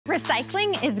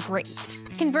Recycling is great.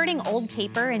 Converting old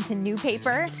paper into new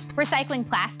paper, recycling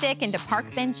plastic into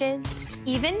park benches,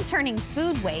 even turning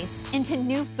food waste into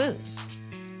new food.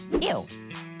 Ew.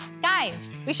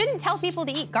 Guys, we shouldn't tell people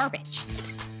to eat garbage.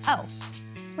 Oh,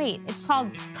 wait, it's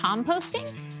called composting?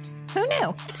 Who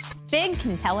knew? Fig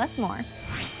can tell us more.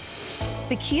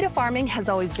 The key to farming has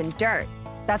always been dirt.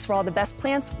 That's where all the best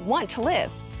plants want to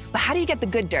live. But how do you get the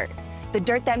good dirt? The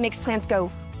dirt that makes plants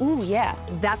go, ooh, yeah,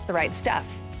 that's the right stuff.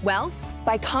 Well,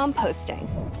 by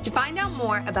composting. To find out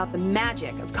more about the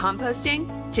magic of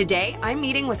composting, today I'm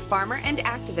meeting with farmer and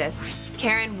activist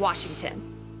Karen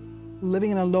Washington. Living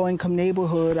in a low-income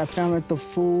neighborhood, I found that the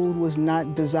food was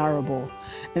not desirable.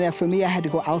 And that for me, I had to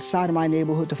go outside of my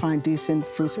neighborhood to find decent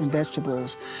fruits and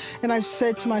vegetables. And I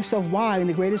said to myself, why? In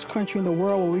the greatest country in the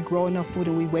world where we grow enough food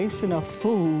and we waste enough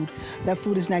food, that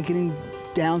food is not getting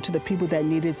down to the people that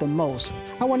need it the most.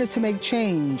 I wanted to make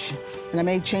change. And I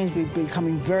made change by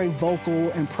becoming very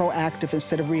vocal and proactive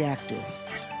instead of reactive.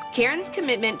 Karen's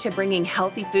commitment to bringing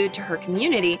healthy food to her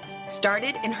community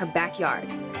started in her backyard.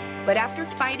 But after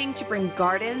fighting to bring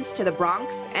gardens to the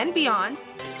Bronx and beyond,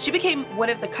 she became one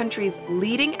of the country's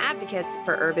leading advocates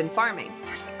for urban farming.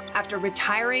 After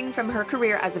retiring from her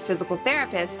career as a physical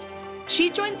therapist, she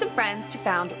joined some friends to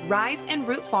found Rise and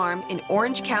Root Farm in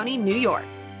Orange County, New York.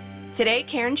 Today,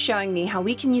 Karen's showing me how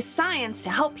we can use science to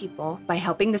help people by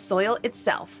helping the soil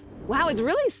itself. Wow, it's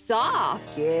really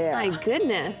soft. Yeah. My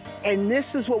goodness. And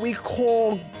this is what we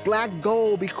call black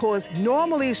gold because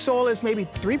normally soil is maybe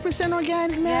 3%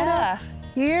 organic matter.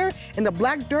 Here in the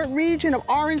black dirt region of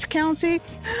Orange County,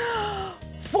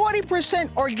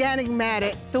 40% organic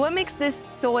matter. So what makes this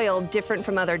soil different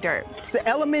from other dirt? The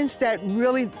elements that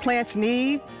really plants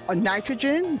need are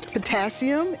nitrogen,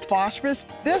 potassium, phosphorus.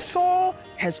 This soil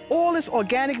has all this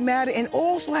organic matter and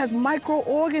also has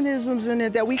microorganisms in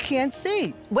it that we can't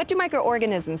see. What do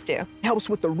microorganisms do? It helps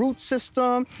with the root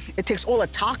system. It takes all the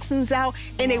toxins out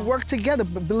and they work together.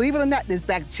 But believe it or not, there's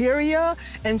bacteria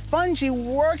and fungi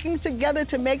working together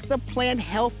to make the plant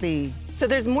healthy. So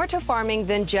there's more to farming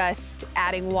than just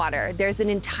adding water. There's an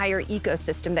entire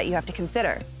ecosystem that you have to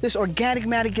consider. This organic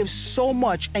matter gives so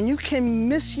much, and you can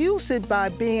misuse it by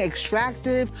being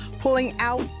extractive, pulling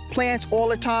out plants all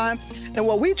the time. And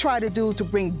what we try to do to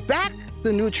bring back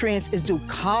the nutrients is do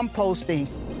composting.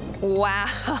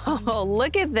 Wow,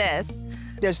 look at this.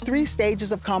 There's 3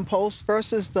 stages of compost.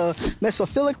 First is the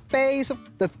mesophilic phase,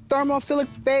 the thermophilic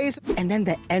phase, and then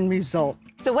the end result.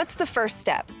 So what's the first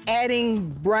step?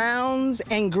 Adding browns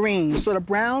and greens. So the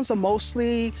browns are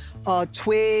mostly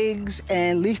twigs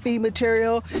and leafy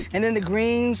material, and then the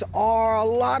greens are a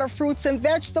lot of fruits and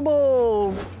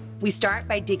vegetables. We start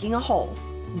by digging a hole.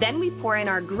 Then we pour in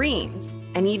our greens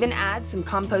and even add some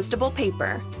compostable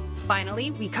paper.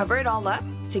 Finally, we cover it all up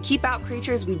to keep out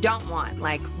creatures we don't want,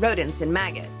 like rodents and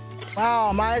maggots.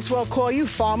 Wow, might as well call you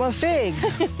Farmer Fig.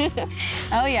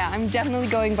 Oh yeah, I'm definitely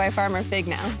going by Farmer Fig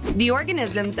now. The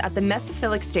organisms at the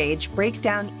mesophilic stage break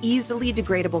down easily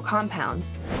degradable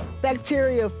compounds.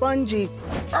 Bacteria, fungi,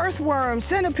 earthworms,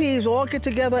 centipedes all get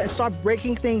together and start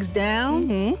breaking things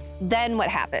down. Then what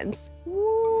happens?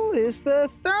 Ooh, it's the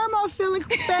thermophilic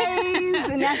phase,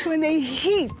 and that's when they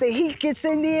heat. The heat gets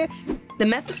in there. The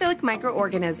mesophilic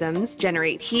microorganisms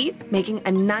generate heat, making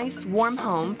a nice warm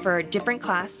home for a different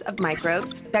class of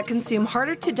microbes that consume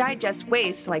harder to digest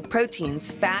waste like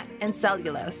proteins, fat, and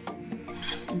cellulose.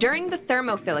 During the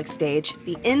thermophilic stage,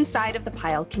 the inside of the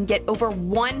pile can get over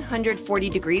 140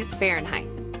 degrees Fahrenheit.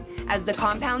 As the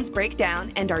compounds break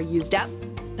down and are used up,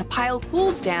 the pile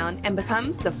cools down and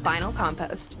becomes the final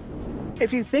compost.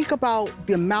 If you think about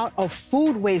the amount of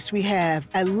food waste we have,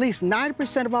 at least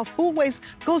 90% of our food waste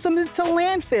goes into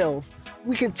landfills.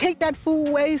 We can take that food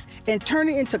waste and turn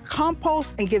it into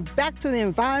compost and give back to the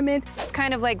environment. It's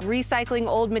kind of like recycling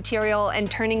old material and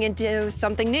turning into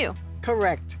something new.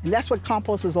 Correct. And that's what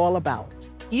compost is all about.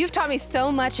 You've taught me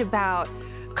so much about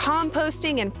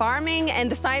composting and farming and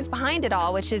the science behind it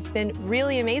all, which has been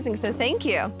really amazing, so thank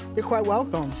you. You're quite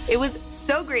welcome. It was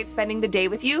so great spending the day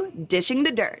with you, dishing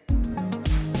the dirt.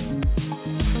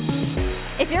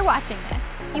 If you're watching this,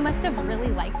 you must have really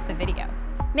liked the video.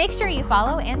 Make sure you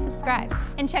follow and subscribe,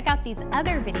 and check out these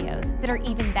other videos that are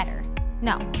even better.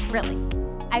 No, really.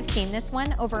 I've seen this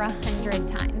one over 100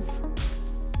 times.